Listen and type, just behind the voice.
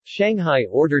Shanghai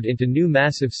ordered into new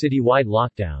massive citywide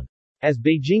lockdown. As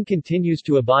Beijing continues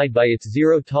to abide by its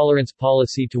zero-tolerance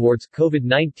policy towards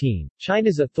COVID-19,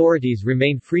 China's authorities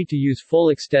remain free to use full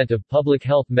extent of public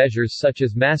health measures such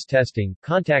as mass testing,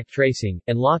 contact tracing,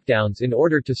 and lockdowns in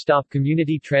order to stop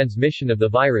community transmission of the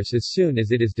virus as soon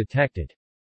as it is detected.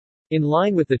 In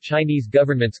line with the Chinese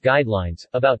government's guidelines,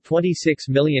 about 26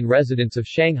 million residents of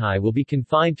Shanghai will be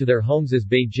confined to their homes as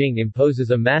Beijing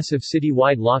imposes a massive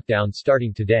citywide lockdown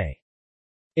starting today.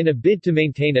 In a bid to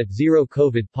maintain a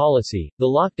zero-COVID policy, the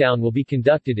lockdown will be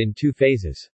conducted in two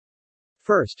phases.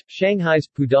 First, Shanghai's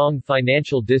Pudong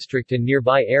Financial District and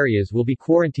nearby areas will be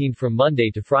quarantined from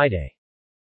Monday to Friday.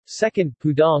 Second,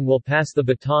 Pudong will pass the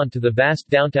baton to the vast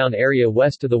downtown area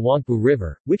west of the Huangpu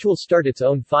River, which will start its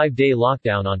own 5-day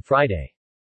lockdown on Friday.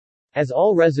 As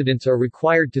all residents are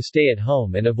required to stay at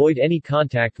home and avoid any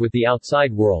contact with the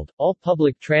outside world, all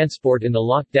public transport in the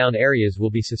lockdown areas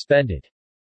will be suspended.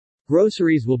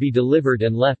 Groceries will be delivered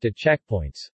and left at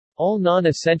checkpoints. All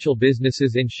non-essential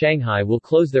businesses in Shanghai will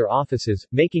close their offices,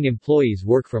 making employees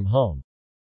work from home.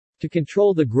 To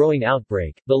control the growing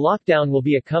outbreak, the lockdown will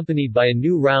be accompanied by a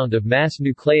new round of mass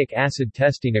nucleic acid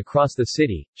testing across the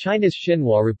city, China's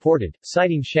Xinhua reported,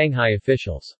 citing Shanghai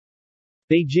officials.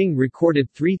 Beijing recorded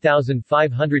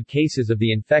 3,500 cases of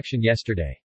the infection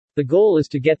yesterday. The goal is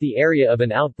to get the area of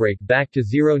an outbreak back to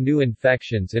zero new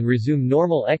infections and resume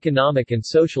normal economic and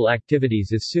social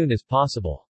activities as soon as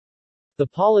possible. The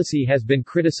policy has been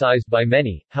criticized by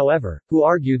many, however, who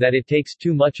argue that it takes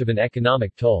too much of an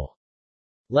economic toll.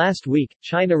 Last week,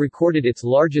 China recorded its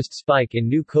largest spike in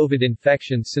new COVID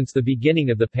infections since the beginning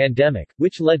of the pandemic,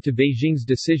 which led to Beijing's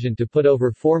decision to put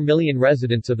over 4 million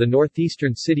residents of the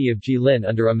northeastern city of Jilin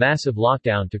under a massive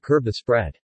lockdown to curb the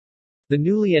spread. The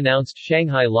newly announced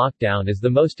Shanghai lockdown is the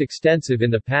most extensive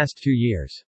in the past 2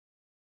 years.